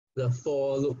the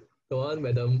for loop, the one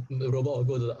where the robot will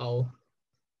go to the owl.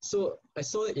 So I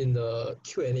saw it in the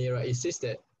Q&A, right? It says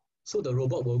that so the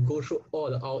robot will go through all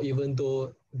the owl even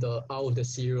though the owl with the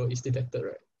serial is detected,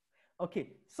 right?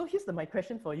 Okay, so here's my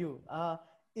question for you.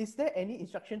 Is there any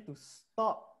instruction to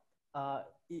stop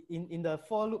in the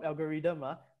for loop algorithm?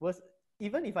 Was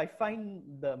even if I find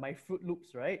my Froot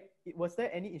loops, right? Was there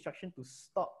any instruction to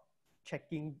stop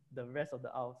checking the rest of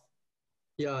the owls?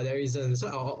 Yeah, there isn't. So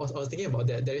I was thinking about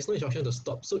that. There is no instruction to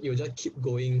stop, so it will just keep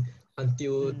going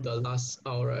until the last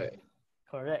hour, right?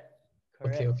 Correct.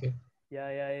 Okay, Correct. okay.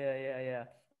 Yeah.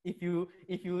 If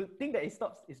you think that it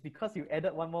stops, it's because you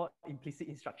added one more implicit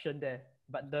instruction there,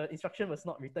 but the instruction was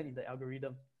not written in the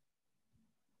algorithm.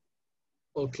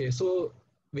 Okay, so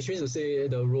which means to say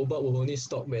the robot will only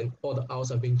stop when all the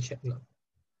owls are being checked now.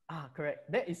 Correct.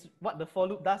 That is what the for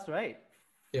loop does, right?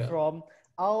 Yeah. From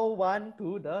hour one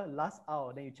to the last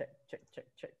hour, then you check.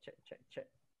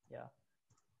 Yeah.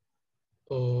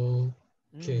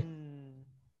 Okay. Mm.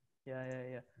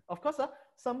 Yeah. Of course,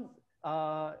 some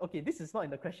okay, this is not in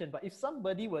the question, but if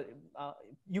somebody were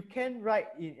you can write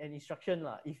in an instruction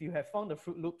if you have found the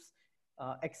Froot loops,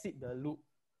 exit the loop.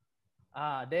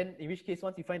 Then in which case,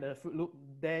 once you find the Froot loop,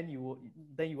 then you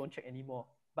won't check anymore.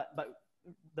 But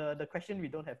the question we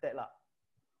don't have that lah.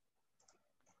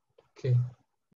 Okay.